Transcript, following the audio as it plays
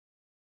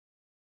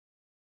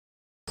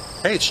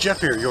Hey, it's Jeff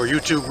here, your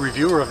YouTube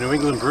reviewer of New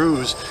England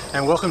brews,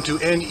 and welcome to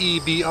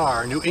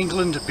NEBR, New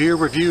England Beer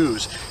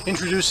Reviews.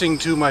 Introducing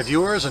to my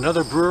viewers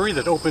another brewery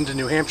that opened in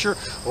New Hampshire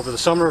over the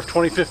summer of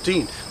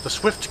 2015, the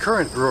Swift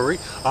Current Brewery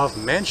of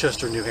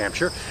Manchester, New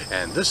Hampshire,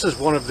 and this is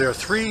one of their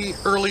 3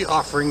 early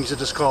offerings. It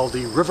is called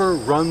the River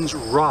Runs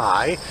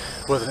Rye,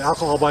 with an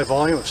alcohol by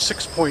volume of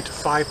 6.5%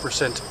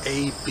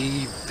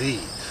 ABV.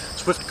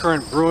 Swift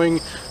Current Brewing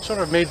sort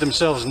of made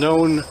themselves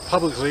known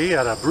publicly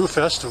at a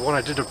brewfest, one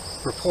I did a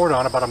report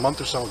on about a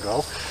month or so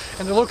ago,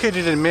 and they're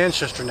located in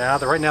Manchester now.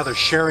 Right now they're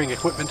sharing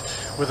equipment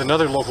with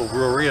another local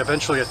brewery.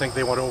 Eventually I think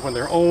they want to open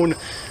their own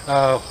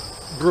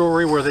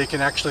brewery where they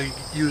can actually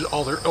use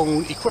all their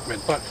own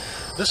equipment, but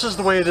this is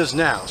the way it is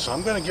now. So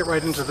I'm going to get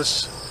right into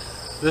this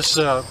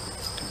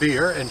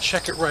beer and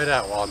check it right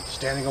out while I'm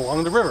standing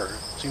along the river.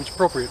 Seems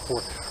appropriate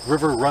for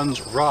River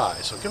Runs Rye.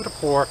 So give it a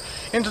pour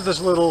into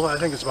this little, I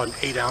think it's about an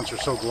 8-ounce or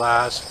so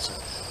glass. It's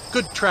a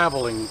good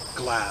traveling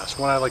glass,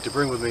 one I like to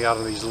bring with me out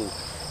on these little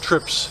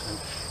trips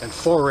and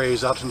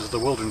forays out into the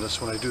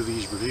wilderness when I do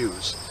these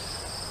reviews.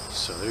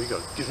 So there you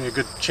go. Gives me a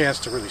good chance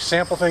to really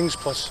sample things,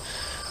 plus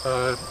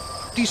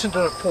decent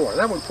pour.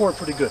 That one poured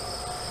pretty good.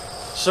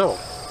 So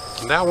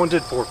that one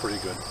did pour pretty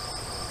good.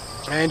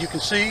 And you can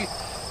see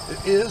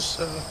it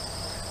is,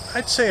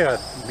 I'd say, a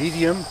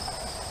medium,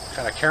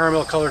 kind of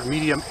caramel colored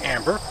medium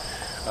amber,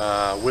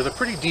 with a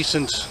pretty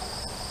decent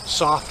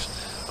soft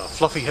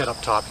fluffy head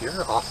up top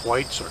here,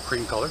 off-white, sort of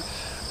cream colored,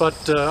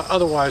 but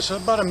otherwise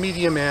about a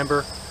medium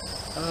amber,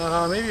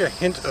 maybe a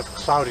hint of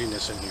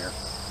cloudiness in here.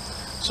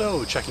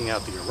 So checking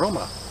out the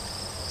aroma,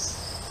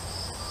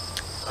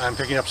 I'm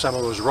picking up some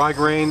of those rye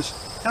grains,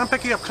 and I'm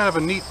picking up kind of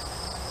a neat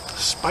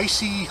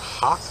spicy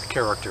hop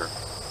character.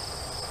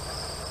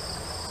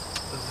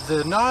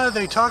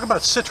 They talk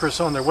about citrus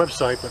on their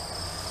website, but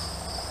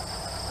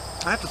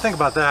I have to think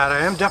about that. I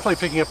am definitely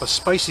picking up a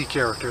spicy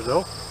character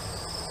though,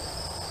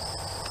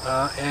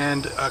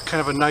 and kind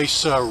of a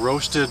nice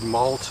roasted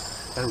malt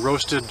and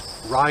roasted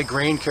rye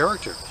grain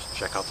character.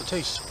 Check out the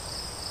taste.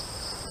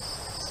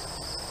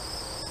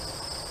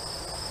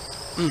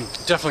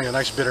 Definitely a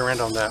nice bitter end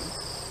on that.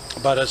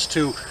 But as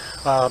to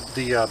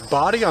the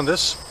body on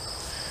this,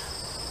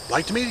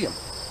 light to medium.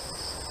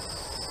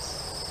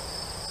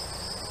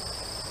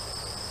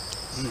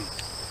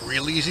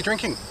 Really easy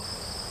drinking,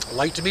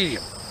 light to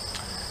medium.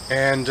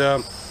 And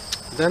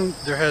then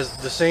there has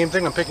the same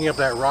thing. I'm picking up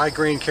that rye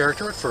grain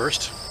character at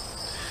first,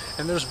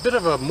 and there's a bit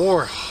of a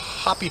more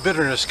hoppy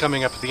bitterness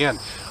coming up at the end.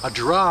 A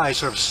dry,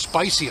 sort of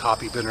spicy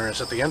hoppy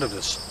bitterness at the end of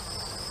this.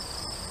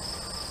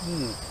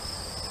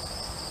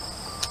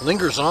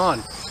 Lingers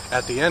on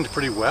at the end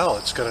pretty well.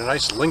 It's got a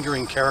nice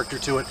lingering character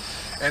to it,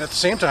 and at the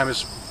same time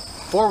it's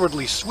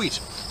forwardly sweet.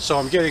 So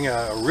I'm getting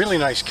a really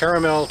nice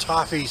caramel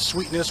toffee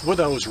sweetness with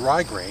those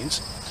rye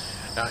grains.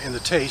 In the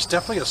taste,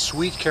 definitely a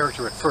sweet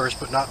character at first,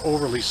 but not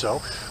overly so,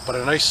 but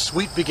a nice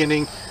sweet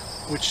beginning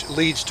which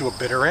leads to a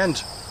bitter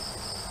end.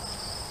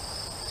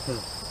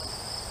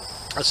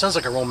 That sounds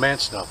like a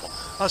romance novel.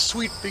 A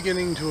sweet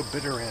beginning to a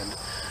bitter end.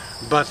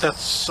 But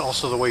that's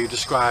also the way you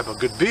describe a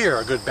good beer,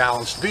 a good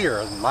balanced beer,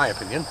 in my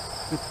opinion.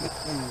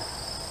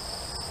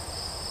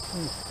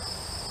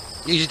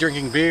 Easy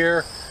drinking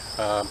beer,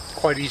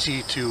 quite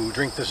easy to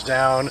drink this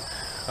down.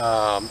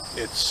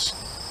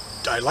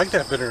 I like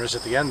that bitterness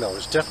at the end though.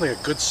 It's definitely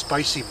a good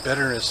spicy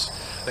bitterness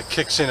that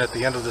kicks in at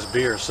the end of this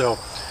beer. So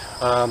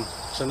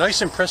it's a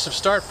nice impressive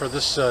start for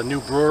this new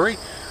brewery.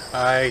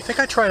 I think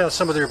I tried out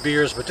some of their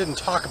beers but didn't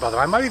talk about them.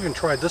 I might have even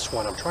tried this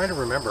one. I'm trying to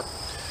remember.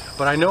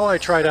 But I know I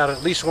tried out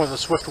at least one of the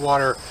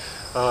Swiftwater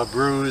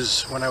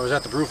brews when I was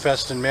at the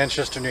Brewfest in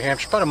Manchester, New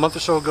Hampshire, about a month or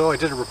so ago. I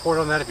did a report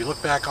on that. If you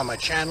look back on my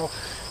channel,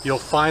 you'll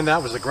find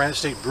that was the Granite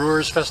State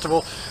Brewers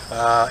Festival,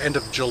 end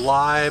of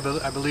July,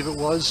 I believe it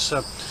was.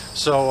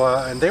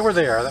 And they were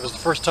there. That was the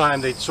first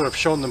time they'd sort of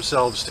shown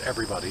themselves to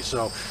everybody.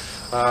 So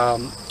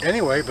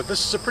anyway, but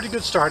this is a pretty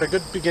good start, a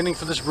good beginning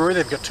for this brewery.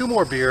 They've got 2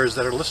 more beers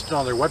that are listed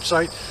on their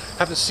website.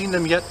 Haven't seen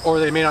them yet, or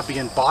they may not be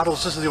in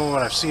bottles. This is the only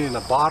one I've seen in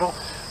a bottle.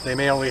 They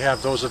may only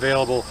have those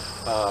available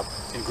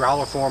in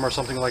growler form or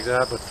something like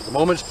that, but for the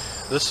moment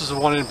this is the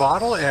one in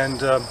bottle,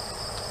 and a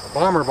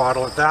bomber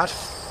bottle at that.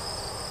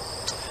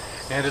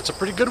 And it's a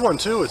pretty good one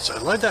too. I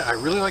like that. I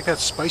really like that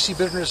spicy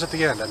bitterness at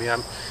the end. I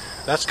mean,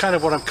 that's kind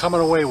of what I'm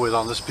coming away with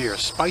on this beer.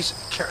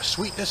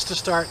 Sweetness to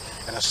start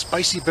and a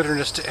spicy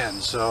bitterness to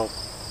end. So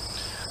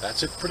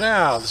that's it for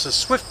now. This is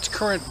Swift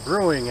Current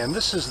Brewing, and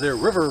this is their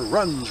River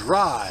Runs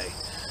Rye.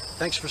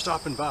 Thanks for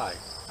stopping by.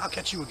 I'll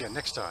catch you again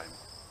next time.